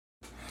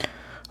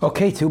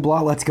Okay, two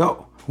blot, let's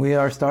go. We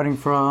are starting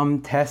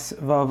from Tes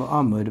Vav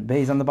Amud,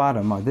 Beis on the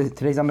bottom.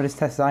 Today's Amud is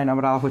Tes Zayin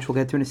Amud Aleph, which we'll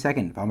get to in a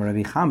second.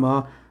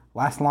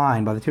 Last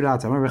line by the two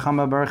dots. Why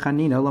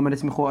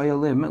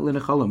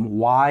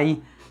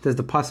does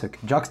the pasuk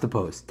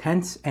juxtapose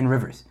tents and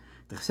rivers?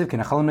 We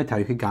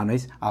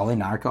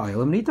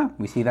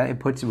see that it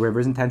puts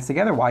rivers and tents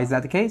together. Why is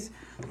that the case?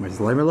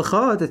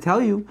 To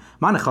tell you,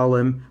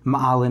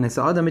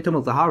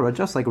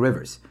 just like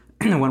rivers.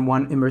 When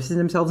one immerses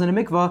themselves in a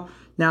mikvah,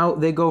 now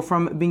they go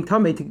from being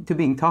tamei to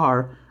being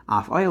tahar.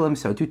 Af oilim,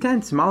 so to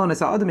tents.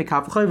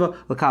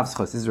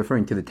 This is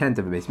referring to the tent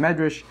of a base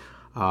medrash,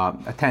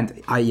 a tent,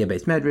 i.e. a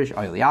base medrash,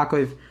 oil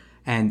Yaakov,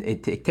 and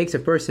it takes a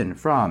person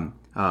from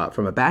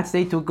a bad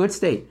state to a good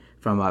state,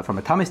 from a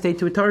tamei state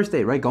to a tahar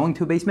state. Right, going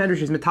to a base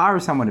medrash is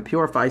matar someone, to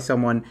purify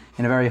someone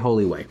in a very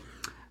holy way.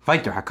 We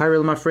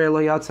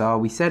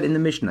said in the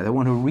Mishnah, the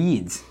one who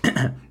reads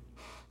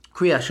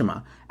Kriya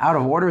Shema out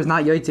of order is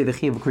not Yotzei the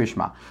Chiv of Kriya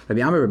Shema.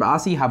 Rabbi Amir Rabbi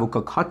Asi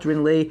Havuka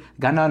Katrin Le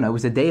Ganana. It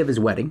was the day of his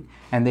wedding,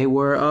 and they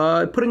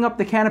were putting up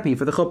the canopy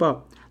for the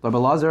chuppah. Rabbi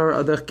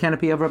Lazar, the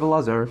canopy of Rabbi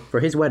Lazar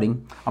for his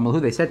wedding.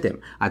 Amalhu, they said to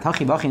him,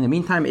 Atachi Bachi, in the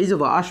meantime, Izil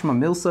Ashma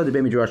Milsa, the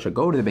Bemidrasha,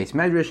 go to the base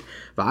medrash,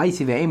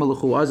 Va'aisi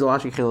Ve'emaluchu Azal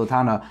Ashik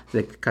Chilotana,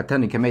 the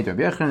Katani Kamed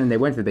Rabbi Yechon, and they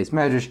went to the base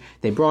medrash.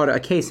 They brought a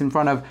case in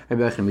front of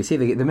Rabbi Yechon. We see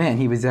the man,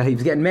 he was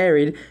getting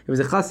married, it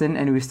was a chassan,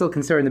 and he was still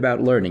concerned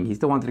about learning. He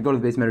still wanted to go to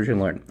the base medrash and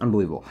learn.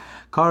 Unbelievable.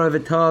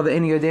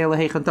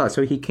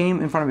 So he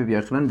came in front of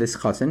Rabbi Yechon, this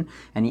chassan,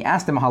 and he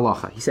asked him a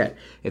halacha. He said,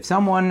 if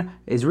someone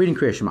is reading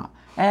Kriya Shema,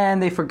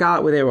 and they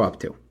forgot what they were up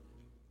to,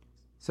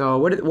 so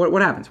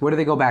what happens? Where do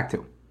they go back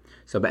to?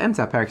 So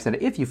Be'emtza Parak said,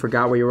 if you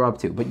forgot where you were up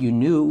to, but you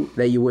knew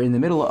that you were in the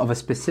middle of a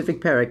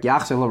specific parak,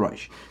 Yachzer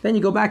L'Rosh, then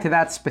you go back to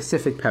that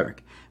specific parak.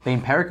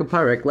 In parak of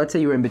parak, let's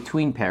say you were in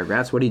between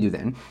paragraphs, what do you do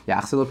then?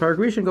 Yachzer L'Parak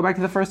Rishon, go back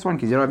to the first one,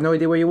 because you don't have no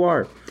idea where you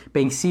are.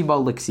 Being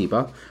Siba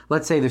L'Ksiba,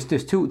 let's say there's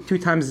two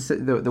times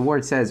the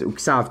word says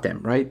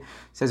Uksavtem, right? It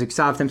says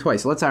Uksavtem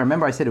twice. So let's say I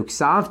remember I said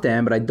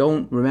Uksavtem, but I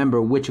don't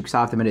remember which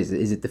Uksavtem it is.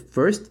 Is it the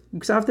first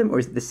Uksavtem or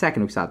is it the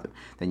second Uksavtem?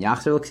 Then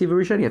Yachzer L'Ksiba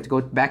Rishon, you have to go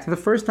back to the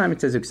first time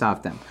it says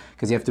Uksavtem,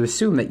 because you have to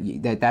assume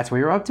that's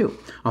where you're up to.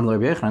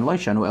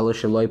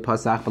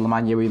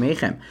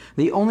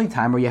 The only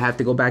time where you have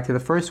to go back to the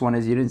first one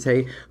is you didn't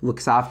say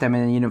L'Ksavtem and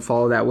then you didn't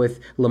follow that with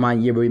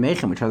L'man Yibri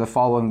Mechem, which are the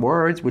following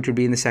words, which would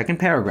be in the second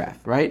paragraph,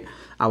 right?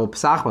 But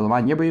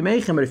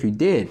if you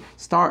did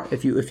start,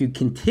 if you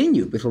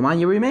continue with L'man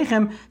Yibri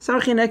Mechem,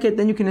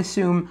 then you can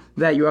assume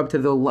that you're up to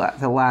the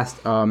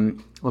last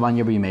L'man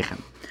Yibri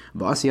Mechem.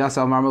 If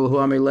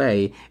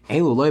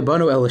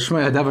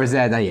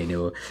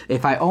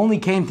I only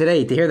came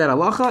today to hear that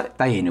halacha,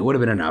 dayenu would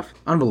have been enough.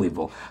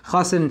 Unbelievable.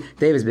 Chassan,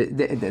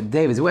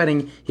 David's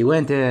wedding, he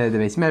went to the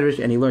Beis Medrash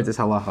and he learned this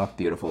halacha.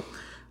 Beautiful.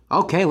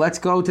 Okay, let's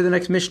go to the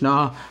next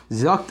Mishnah.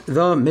 Zakt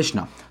the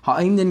Mishnah.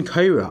 Ha'imnin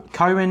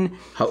kairin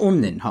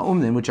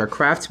ha'umnin, which are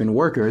craftsmen,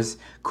 workers.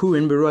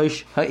 Kurin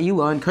b'rosh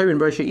ha'ilan, kairin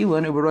b'rosh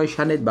ha'ilan, u'b'rosh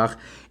ha'nidbach.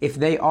 If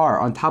they are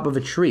on top of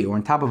a tree or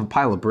on top of a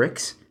pile of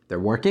bricks, they're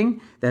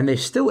working, then they're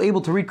still able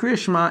to read Kriya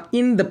Shema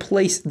in the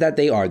place that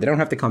they are. They don't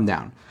have to come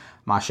down.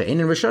 Masha in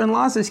Rishon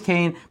Lazis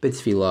Kain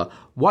b'tfila.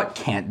 What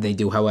can't they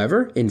do,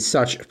 however, in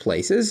such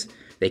places?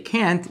 They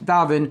can't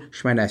daven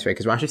Shemona Esrei,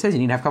 because Rashi says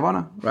you need to have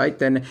kavanah, right?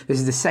 Then this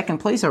is the second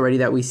place already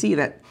that we see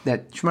that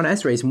Shemona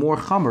Esrei is more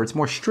chamer, it's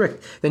more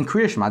strict than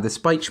Kriya Shema,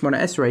 despite Shemona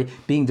Esrei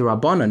being the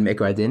Rabbanan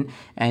Mekradin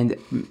and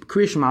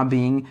Kriya Shema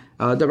being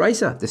the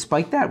Raisa.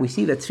 Despite that, we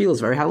see that tefillah is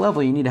very high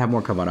level. You need to have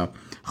more kavanah.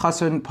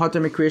 Chasan pater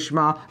Kriya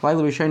Shema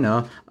Laila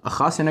Rishona, a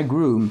chasan, a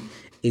groom,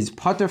 is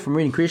pater from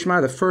reading Kriya Shema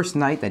the first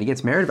night that he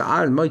gets married,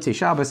 Motzei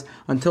Shabbos,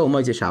 until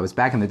Motzei Shabbos.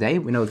 Back in the day,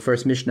 we know the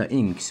first Mishnah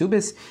in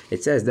Ksubis,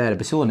 it says that a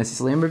Basula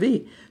Nesislayim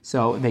Revi.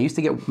 So they used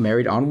to get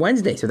married on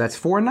Wednesday. So that's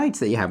 4 nights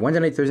that you have.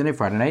 Wednesday night, Thursday night,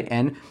 Friday night,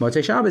 and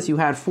Motzei Shabbos, you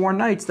had 4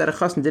 nights that a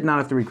chassan did not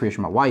have to read Kriya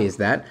Shema. Why is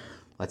that?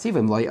 Let's see,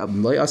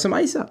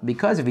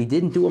 because if he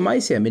didn't do a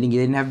Maisa, meaning he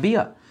didn't have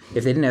Bia.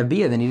 If they didn't have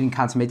Bia, then he didn't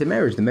consummate the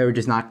marriage. The marriage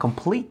is not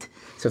complete.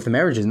 So if the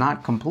marriage is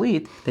not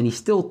complete, then he's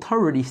still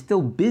turret, he's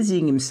still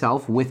busying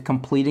himself with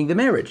completing the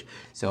marriage.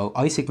 So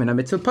Isaac min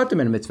mitzvah pater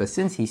min mitzvah,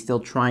 since he's still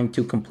trying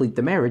to complete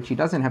the marriage, he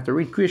doesn't have to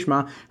read Kriya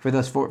Shema for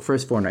those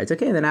first 4 nights.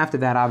 Okay, and then after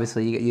that,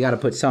 obviously, you got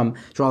to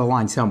draw the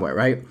line somewhere,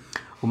 right?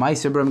 I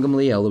was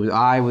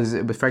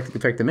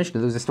perfect the Mishnah.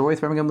 There was a story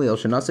with Rabbi Gamliel.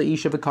 Shanasa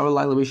Isha v'kara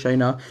laila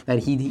rishayna, that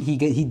he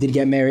did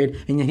get married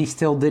and yet he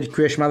still did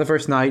Kriya Shema the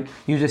first night.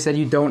 You just said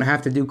you don't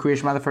have to do Kriya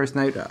Shema the first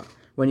night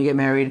when you get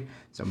married.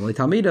 So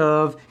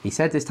Talmidov, he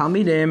said to his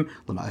Talmidim,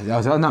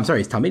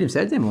 his Talmidim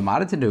said to him,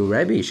 Lamada to do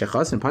Rebbe,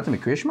 Shechas and Patim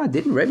Kriya Shema.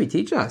 Didn't Rebbe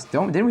teach us?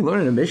 Didn't we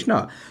learn in the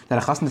Mishnah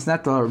that a chassan does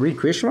not read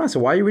Kriya Shema? So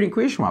why are you reading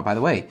Kriya Shema? By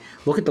the way,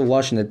 look at the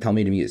lashon that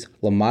Talmidim use.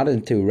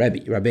 Lamada to Rebbe,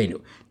 Rabbeinu.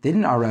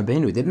 Didn't our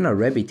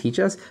Rebbe teach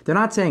us? They're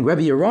not saying,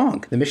 Rebbe, you're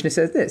wrong. The Mishnah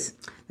says this.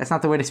 That's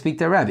not the way to speak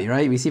to Rebbe,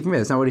 right? We see from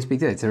here, that's not what he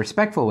speaks to. It's a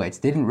respectful way.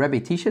 Didn't Rebbe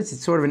teach us?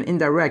 It's sort of an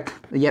indirect,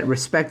 yet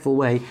respectful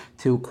way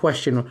to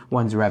question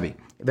one's Rebbe.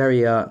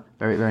 Very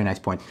nice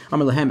point.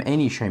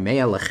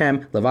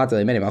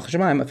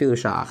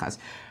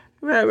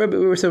 So Rabbi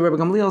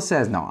Gamliel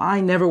says, no,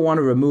 I never want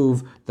to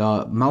remove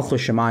the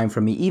Malchus Shemaim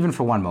from me, even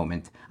for one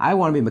moment. I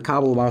want to be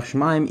Mekabel Malchus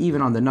Shemaim,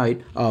 even on the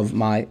night of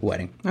my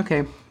wedding.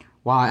 Okay.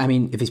 Why? I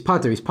mean, if he's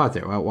pater, he's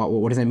pater.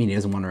 What does that mean? He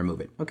doesn't want to remove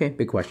it. Okay,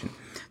 big question.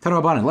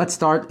 Tanu Rabbanan. Let's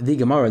start the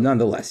Gemara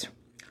nonetheless.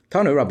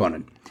 Tanu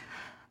Rabbanan.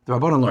 The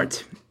Rabbanan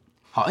learned.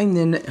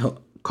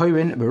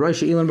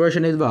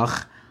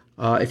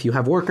 If you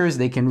have workers,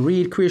 they can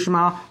read Kriya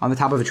Shema on the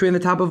top of a tree, on the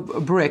top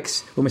of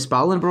bricks, and they can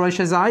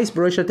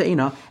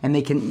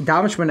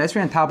daven Shemona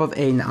Esrei on top of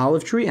an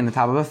olive tree and on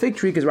top of a fig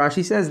tree, because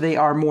Rashi says they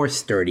are more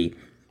sturdy.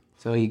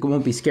 So he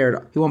won't be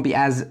scared, he won't be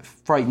as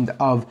frightened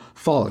of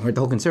falling. Right?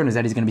 The whole concern is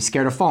that he's going to be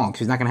scared of falling,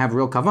 because he's not going to have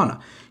real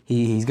kavanah.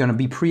 He's going to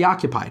be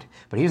preoccupied.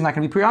 But he's not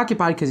going to be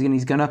preoccupied because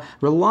he's going to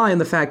rely on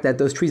the fact that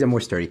those trees are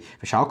more sturdy.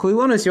 But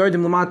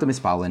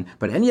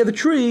any other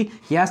tree,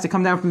 he has to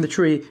come down from the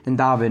tree and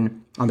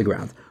daven on the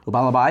ground.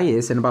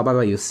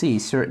 And you'll see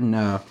certain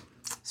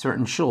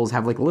shuls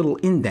have like little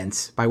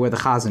indents by where the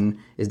chazan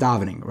is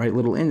davening, right?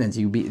 Little indents.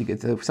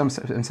 Some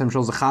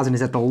shuls, the chazan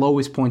is at the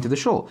lowest point of the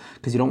shul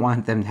because you don't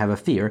want them to have a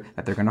fear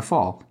that they're going to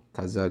fall.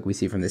 Because we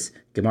see from this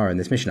Gemara in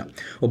this Mishnah.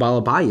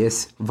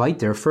 Ubalabayis,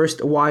 Viter,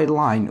 first wide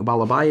line.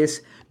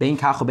 Ubalabayis, bein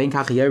kacha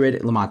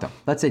yered lamata.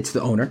 Let's say it's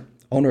the owner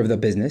of the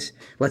business.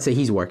 Let's say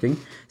he's working.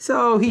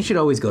 So he should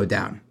always go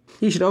down.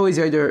 He should always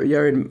yered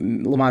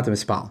lamata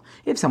mispal.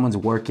 If someone's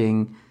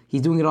working,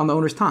 he's doing it on the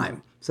owner's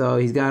time. So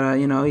he's got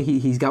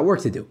he's got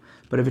work to do.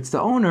 But if it's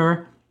the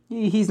owner,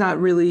 he's not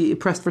really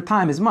pressed for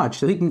time as much.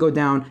 So he can go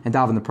down and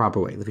daven the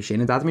proper way. Because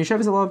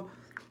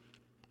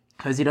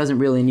he doesn't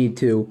really need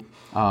to.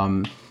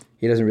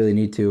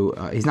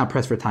 He's not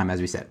pressed for time,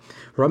 as we said.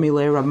 Rami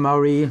le Rav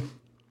Mari,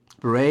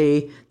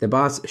 Bray, the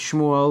Bas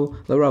Shmuel,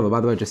 le Rava. By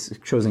the way, it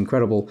just shows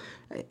incredible.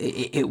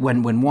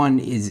 When one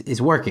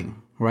is working,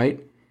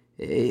 right?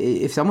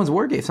 If someone's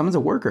working, if someone's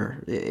a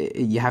worker,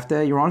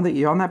 you're on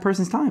that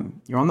person's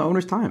time. You're on the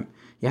owner's time.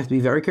 You have to be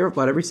very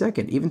careful about every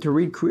second. Even to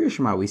read Kriya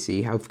Shema, we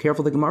see how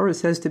careful the Gemara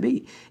says to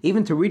be.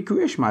 Even to read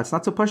Kriya Shema, it's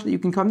not so push that you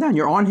can come down.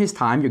 You're on his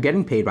time. You're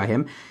getting paid by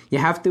him. You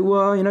have to,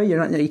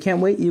 you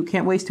can't wait. You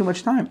can't waste too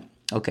much time.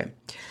 Okay.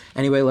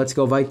 Anyway, let's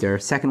go weiter.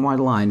 Second wide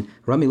line.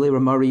 Rami le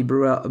Ramari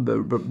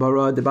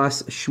bara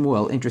debas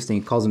Shmuel. Interesting.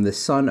 It calls him the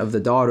son of the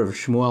daughter of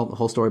Shmuel. The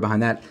whole story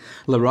behind that.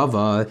 Le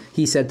Rava.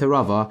 He said to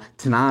Rava,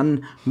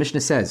 Tanan.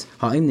 Mishnah says,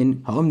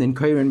 Ha'imnin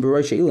kairin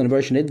b'rosh ilin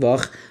b'rosh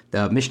nidvach.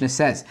 The Mishnah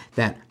says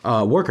that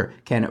a worker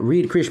can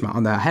read Kriya Shema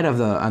on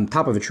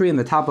top of a tree, on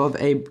the top of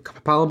a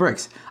pile of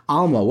bricks.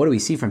 Alma, what do we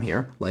see from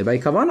here?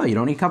 Leibay kavana. You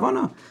don't need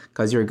kavana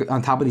because you're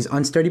on top of these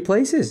unsteady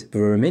places.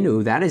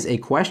 V'raminu, that is a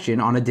question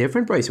on a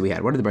different brace we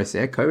had. What did the brace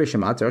say?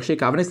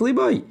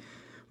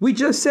 We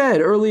just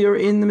said earlier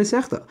in the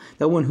Masechta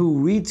that one who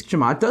reads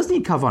Shema does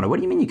need kavana. What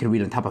do you mean you can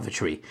read on top of a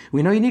tree?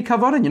 We know you need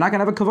kavana, and you're not going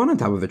to have a kavana on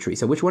top of a tree.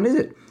 So which one is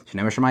it?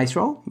 Shema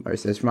Yisrael.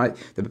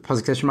 The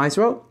pasuk says Shema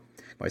Yisrael.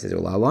 He says,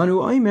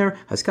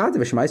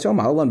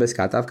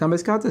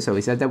 so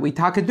he said that we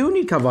taka do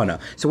need kavana.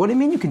 So what do you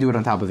mean you can do it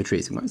on top of a tree?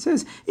 It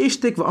says,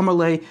 Ishtik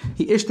v'amalei,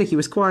 he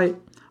was quiet.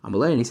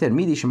 Amalei, and he said,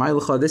 Midi shemai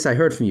l'cha, this I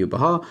heard from you.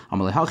 Baha,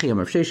 amalei hachi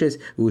amar sheshes,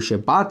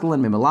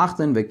 u'shebatlan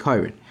memalachtan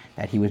v'kairin.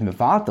 That he was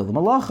mevatel the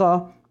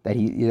malacha, they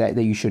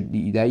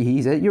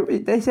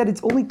said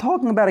it's only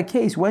talking about a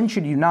case. When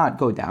should you not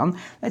go down?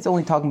 It's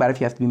only talking about if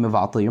you have to be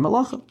mevatel your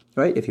malacha,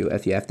 right? If you're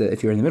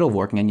in the middle of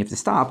working and you have to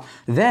stop,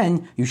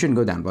 then you shouldn't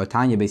go down. But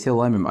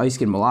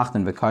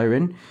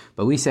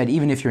we said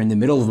even if you're in the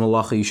middle of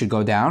malacha, you should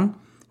go down.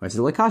 The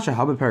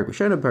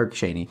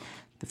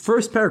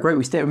first parak, right?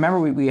 Remember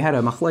we had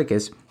a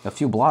machlekes a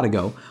few blot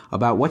ago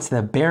about what's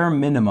the bare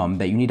minimum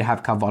that you need to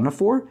have kavanah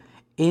for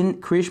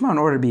in Kriya Shema in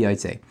order to be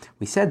Yaitse.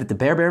 We said that the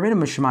bare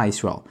minimum is Shema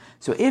Yisrael.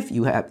 So if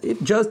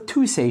just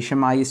to say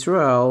Shema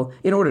Yisrael,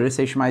 in order to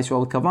say Shema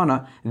Yisrael with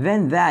Kavanah,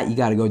 then that you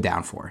got to go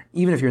down for,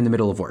 even if you're in the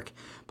middle of work.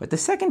 But the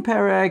second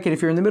parak, and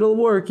if you're in the middle of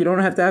work, you don't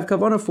have to have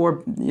Kavanah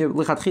for,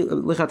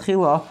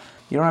 lichatchila,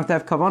 you don't have to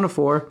have Kavanah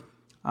for,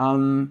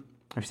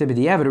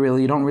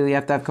 really, you don't really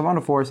have to have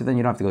Kavanah for, so then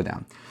you don't have to go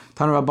down. If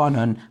you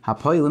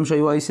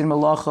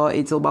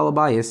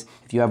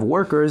have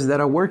workers that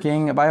are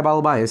working by a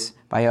balabayas,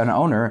 by an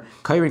owner,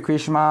 they can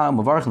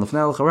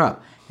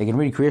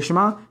read Kriya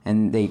Shema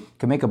and they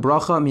can make a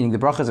bracha, meaning the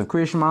brachas of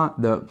Kriya Shema,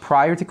 the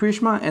prior to Kriya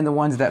Shema and the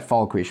ones that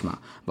follow Kriya Shema.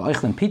 They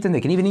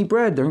can even eat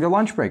bread during their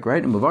lunch break,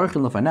 right? And they can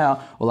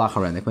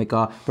make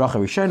a bracha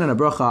rishon and a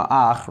bracha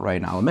ach,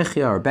 right?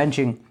 Or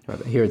benching.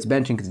 Here it's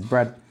benching because it's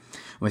bread.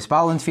 And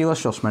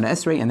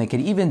they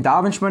can even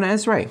daven Shemona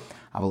Esrei.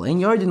 But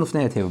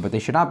they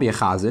should not be a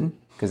chazan,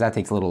 because that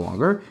takes a little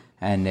longer,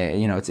 and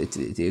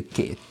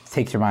it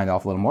takes your mind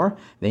off a little more.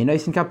 They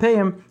nice and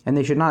kapayim, and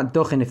they should not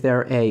duchen if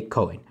they're a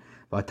kohen.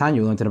 But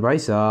Tanya learned in the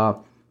brisa,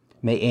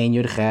 me'en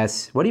yud.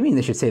 What do you mean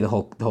they should say the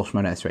whole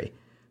Shemona Esrei?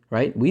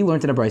 Right? We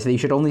learned in the brisa that you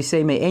should only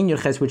say me'en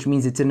yud, which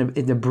means it's in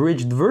an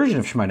abridged version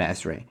of Shemona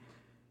Esrei.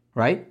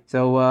 right?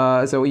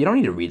 So you don't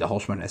need to read the whole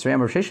Shemona Esrei.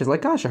 Amar Sheish is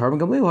like Kasha, Harban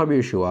Gamliel, Harbi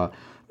Yeshua.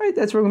 Right,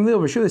 that's where Gamliel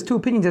Yeshua. There's two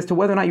opinions as to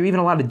whether or not you're even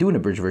allowed to do an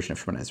abridged version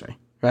of Shemona Esrei.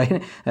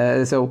 Right?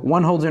 So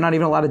one holds you're not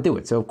even allowed to do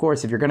it. So of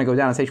course, if you're going to go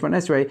down and say Shemona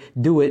Esrei,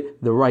 do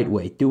it the right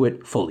way. Do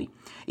it fully.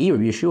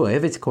 Rabbi Yeshua,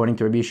 if it's according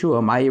to Rabbi Yeshua,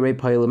 Rabbi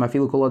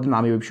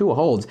Yeshua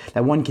holds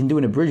that one can do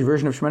an abridged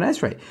version of Shemona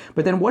Esrei.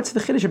 But then what's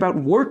the chiddush about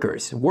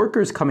workers?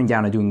 Workers coming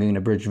down and doing an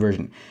abridged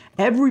version.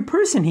 Every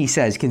person, he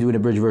says, can do an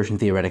abridged version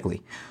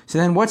theoretically. So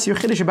then what's your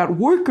chiddush about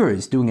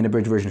workers doing an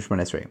abridged version of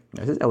Shemona Esrei?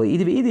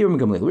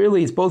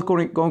 Really, it's both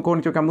going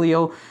according to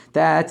Gamliel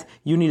that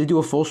you need to do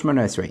a full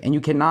Shemona Esrei, and you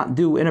cannot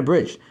do an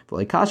abridged.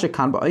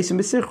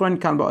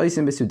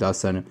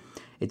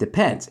 It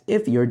depends.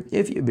 If you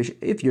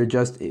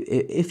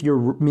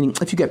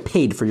get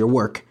paid for your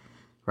work,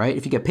 right?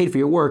 If you get paid for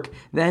your work,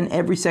 then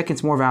every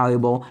second's more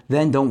valuable.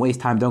 Then don't waste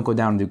time. Don't go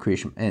down and do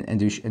Kriyas and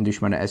do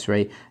Shemona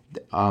Esrei.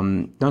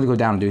 Don't go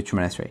down and do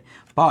Shemona Esrei.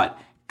 But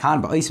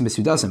But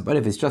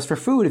if it's just for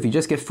food, if you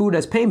just get food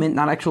as payment,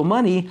 not actual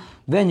money,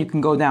 then you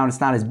can go down.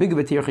 It's not as big of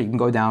a tircha. You can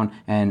go down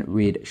and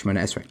read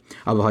Shemona Esrei.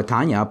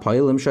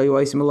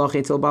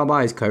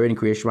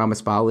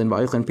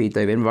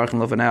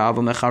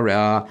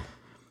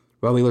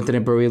 Well, we looked at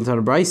it, we looked at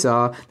a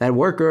brisa that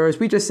workers.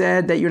 We just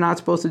said that you're not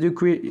supposed to do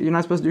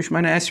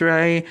Shemona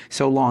Esrei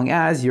so long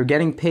as you're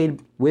getting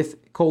paid with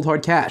cold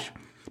hard cash.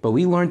 But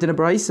we learned in a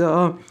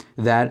brisa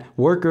that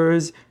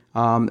workers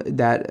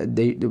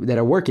that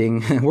are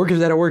working, workers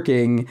that are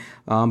working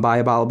by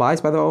a Baal Bais,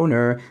 by the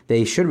owner,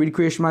 they should read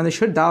Kriyas Shema, they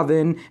should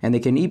daven, and they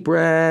can eat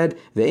bread.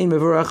 They shouldn't make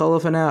a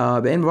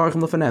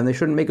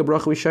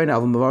bracha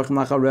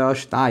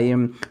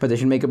rishayna, but they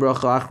should make a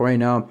bracha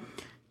achrayna,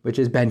 which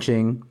is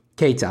benching.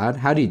 Ketzad,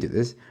 how do you do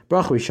this?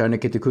 Bracha rishayna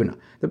ketukuna.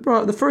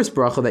 The first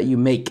bracha that you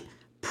make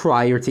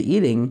prior to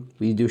eating,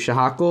 we do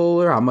shahakol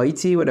or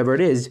hamaiti, whatever it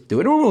is, do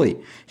it normally.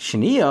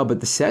 Shania, but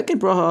the second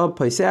bracha,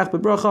 paisach,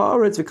 but bracha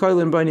aretz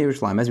v'koilin b'nei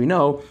Yerushalayim. As we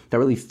know, there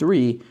are really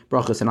three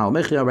brachas in al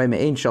mechia, right?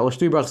 Me'ein shalosh,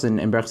 three brachas in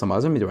brachas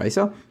hamazon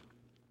midoraisa.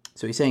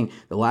 So he's saying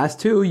the last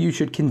two you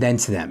should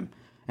condense them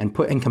and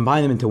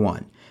combine them into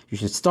one. You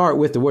should start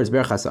with the words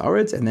berachas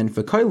aretz and then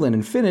v'koilin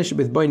and finish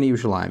with b'nei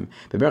Yerushalayim.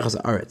 Berachas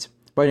aretz,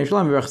 b'nei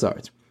Yerushalayim, berachas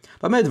aretz.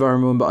 When does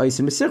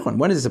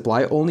this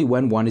apply? Only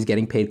when one is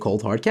getting paid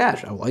cold hard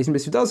cash. But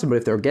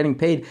if they're getting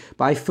paid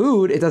by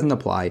food, it doesn't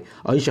apply.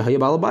 Or if the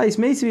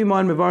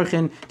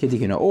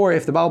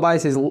Baal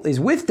Bais is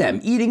with them,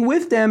 eating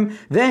with them,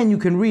 then you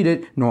can read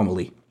it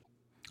normally.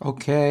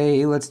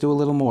 Okay, let's do a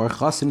little more.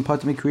 Chasin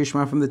patmi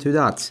kriyishma from the two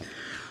dots.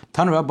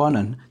 Tanra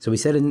banan. So we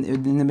said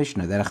in the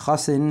Mishnah that a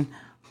chasin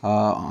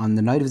on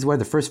the night of his wedding,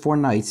 the first 4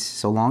 nights,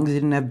 so long as he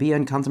didn't have bia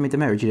and consummate the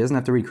marriage, he doesn't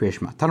have to read Kriyas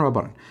Shema. Tanur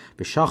Rabbanan.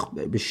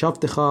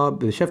 B'shavtecha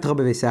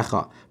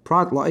b'veisecha.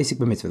 Prat la'isik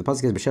b'mitzvah. The pasuk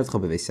says b'shavtecha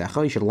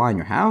b'veisecha. You should lie in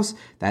your house.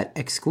 That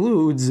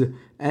excludes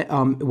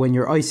when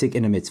you're isik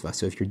in a mitzvah.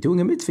 So if you're doing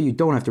a mitzvah, you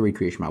don't have to read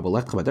Kriyas Shema. But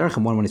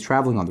and when he's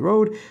traveling on the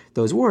road,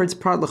 those words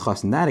prat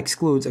la'chasin, that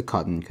excludes a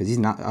katan because he's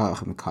not a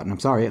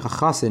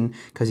chasin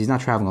because he's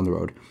not traveling on the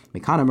road.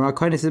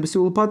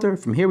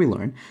 From here we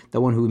learn that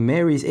one who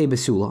marries a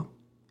basula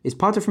is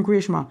pater from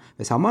Kriyas Shema.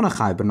 This halmana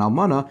chayv, but an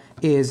almana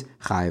is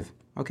chayv.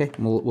 Okay,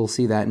 we'll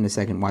see that in a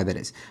second why that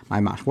is. My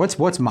mashma. What's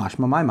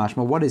mashma? My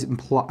mashma. What is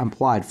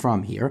implied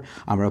from here?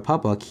 Amar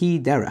Papa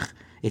ki derech.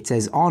 It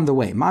says on the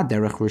way. Ma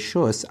derech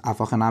rishus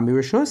afachanami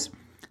rishus.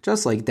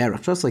 Just like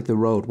derech, just like the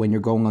road. When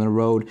you're going on the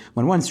road,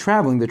 when one's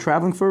traveling, they're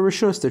traveling for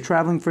rishus. They're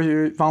traveling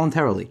for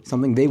voluntarily,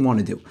 something they want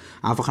to do.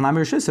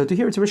 Afachanami rishus. So to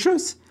here it's a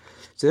rishus.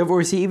 So therefore,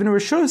 we see even a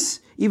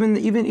rishus, even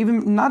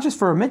not just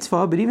for a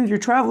mitzvah, but even if you're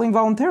traveling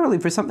voluntarily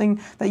for something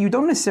that you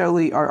don't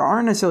necessarily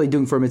aren't necessarily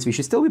doing for a mitzvah, you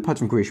should still be put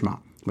from Kriyas Shema.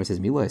 Where it says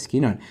Mila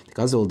Eskinon, the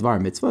Gazal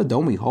Dvar mitzvah.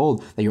 Don't we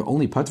hold that you're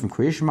only put from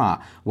Kriyas Shema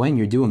when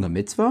you're doing a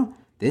mitzvah?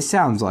 This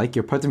sounds like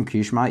you're put from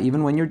Kriyas Shema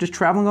even when you're just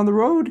traveling on the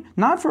road,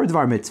 not for a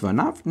Dvar mitzvah,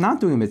 not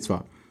doing a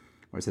mitzvah.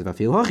 Where it says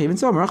even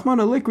so,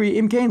 Rachmana Likri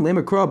Imkain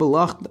Lemakra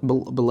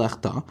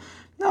Belechta.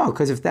 No,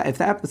 because if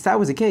that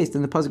was the case,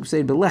 then the pasuk would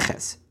say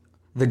Beleches.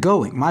 The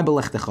going, my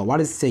belechtecha. Why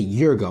does it say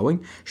you're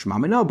going?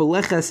 Shmamino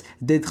beleches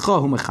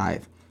didcha hu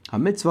mechayiv. A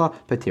mitzvah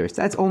patiris.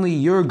 That's only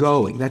you're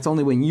going. That's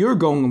only when you're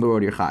going on the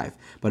road you're chayiv.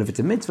 But if it's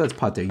a mitzvah, it's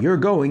pater. You're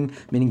going,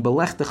 meaning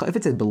belechtecha. If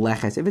it says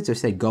beleches, if it's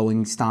just say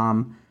going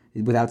stam,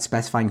 without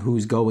specifying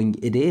who's going,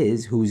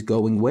 who's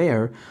going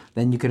where,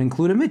 then you can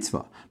include a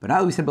mitzvah. But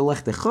now we said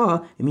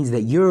belechtecha, it means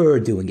that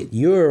you're doing it.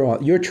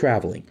 You're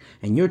traveling,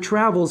 and your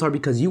travels are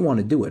because you want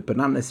to do it, but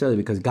not necessarily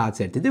because God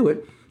said to do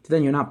it. So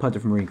then you're not pater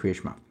from reading Kriyas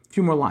Shema. A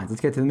few more lines.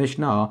 Let's get to the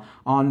Mishnah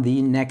on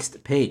the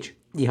next page.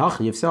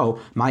 If so,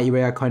 we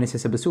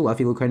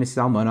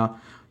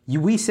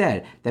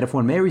said that if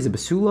one marries a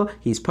basula,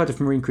 he's pater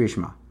from reading Kriyas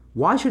Shema.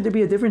 Why should there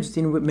be a difference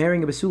between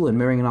marrying a basula and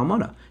marrying an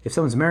almana? If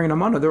someone's marrying an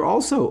almana, they're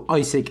also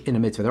isik in a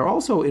mitzvah. They're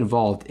also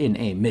involved in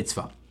a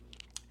mitzvah.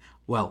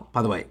 Well,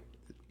 by the way,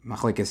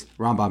 Machlekes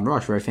Rambam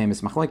Rosh, very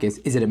famous Machlekes,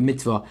 is it a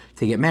mitzvah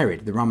to get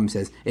married? The Rambam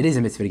says it is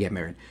a mitzvah to get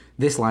married.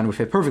 This line would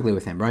fit perfectly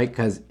with him, right?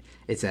 Because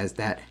it says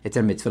that it's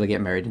a mitzvah to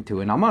get married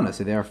into an almana,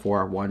 so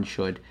therefore one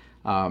should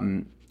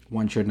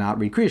one should not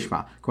read Kriya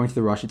Shema. According to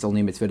the Rush, it's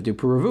only a mitzvah to do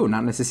puravu,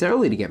 not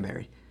necessarily to get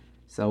married.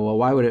 So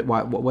why would it?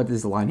 What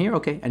is the line here?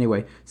 Okay,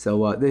 anyway. So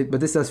but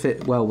this does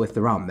fit well with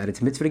the Ram that it's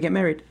a mitzvah to get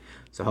married.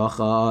 So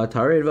hacha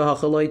tarid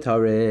v'hacha loy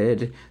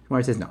tarid.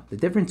 Gemara says no. The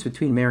difference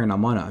between marrying an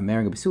almana and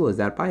marrying a basula is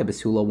that by a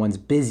basula one's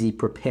busy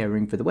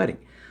preparing for the wedding,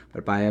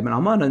 but by an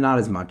almana not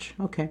as much.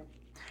 Okay,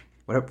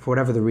 for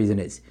whatever the reason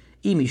is.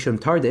 Imishum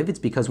tarda, if it's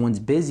because one's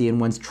busy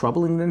and one's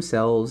troubling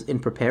themselves in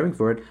preparing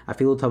for it.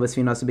 Afilu tavas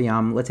finas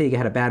b'yam. Let's say you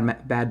had a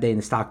bad day in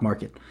the stock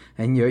market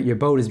and your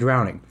boat is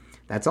drowning.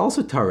 That's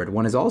also tarid.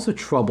 One is also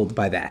troubled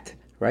by that,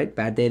 right?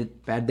 Bad day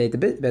at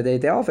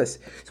the office.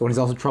 So one is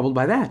also troubled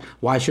by that.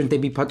 Why shouldn't they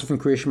be put from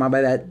Kriya Shema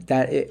by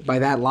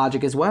that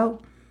logic as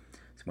well?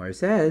 So where it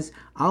says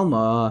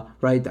Alma,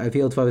 right?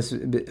 Afilu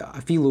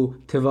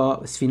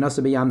tiva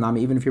sfinasa b'yam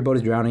nami. Even if your boat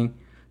is drowning.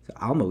 So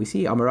Alma, we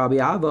see Amar Rabbi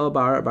Ava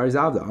bar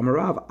Zavda. Amar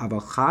Rav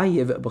Avel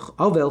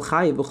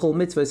chayiv b'chol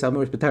mitzvah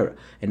samur b'Torah.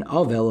 An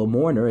Avel, a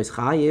mourner, is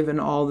chayiv in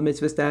all the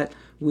mitzvahs that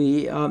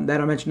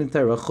are mentioned in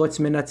Torah. Chutz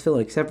min tefillin,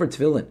 except for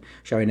tefillin.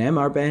 Shari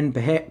ne'emar ben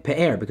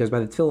pe'er, because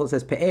by the tefillin it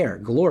says pe'er,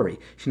 glory.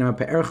 Shinam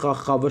pe'ercha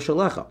chava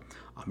shalecha.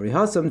 Amri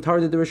hasam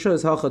tarda de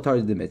rishos halcha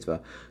tarda de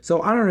mitzvah.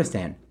 So I don't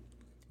understand.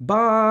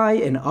 By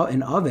an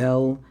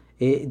Avel,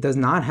 it does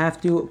not have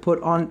to put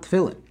on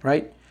tefillin,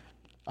 right?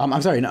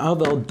 I'm sorry, an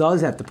Avel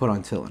does have to put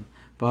on tefillin,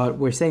 but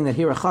we're saying that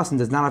here a chassan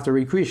does not have to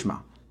read Kriya Shema.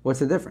 What's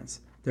the difference?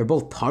 They're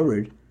both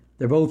tarid.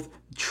 They're both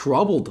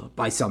troubled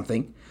by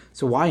something.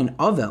 So why an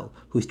Avel,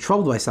 who's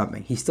troubled by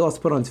something, he still has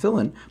to put on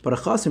tefillin, but a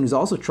chassan who's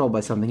also troubled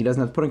by something, he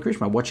doesn't have to put on Kriya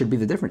Shema? What should be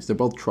the difference? They're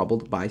both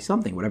troubled by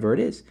something, whatever it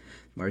is.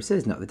 Mara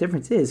says, no, the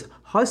difference is,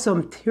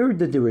 hasam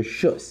tirda de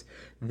rishus.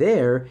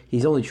 There,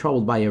 he's only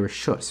troubled by a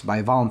rishus, by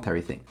a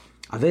voluntary thing.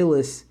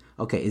 Avelis,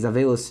 okay, is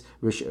Avelis,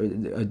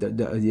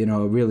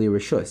 really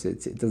rishus?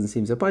 It doesn't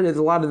seem so, but there's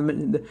a lot of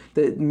the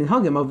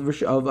minhagim of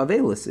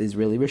Avelis is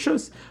really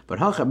rishus. But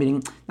hacha,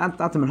 meaning not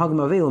the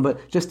minhagim of Avelim,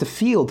 but just to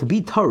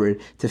be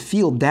tarid, to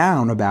feel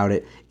down about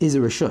it, is a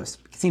rishus.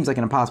 It seems like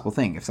an impossible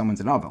thing if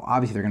someone's an Avel.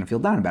 Obviously, they're going to feel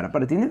down about it,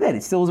 but at the end of the day,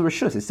 it still is a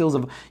rishus. It still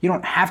is you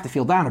don't have to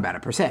feel down about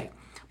it per se.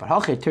 But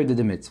halchet tirda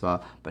de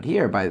mitzvah. But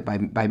here,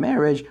 by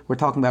marriage, we're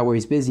talking about where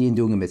he's busy and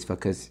doing a mitzvah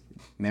because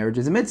marriage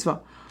is a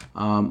mitzvah.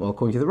 Well,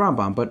 according to the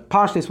Rambam. But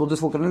Pashtus, we'll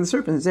just look at it in the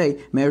serpent and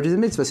say, marriage is a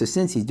mitzvah. So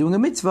since he's doing a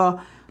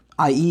mitzvah,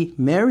 i.e.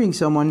 marrying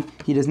someone,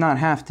 he does not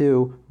have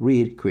to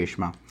read Kriya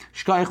Shema.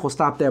 Shkaich will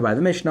stop there by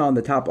the Mishnah on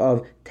the top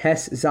of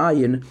Tes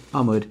Zayin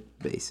Amud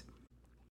Beis.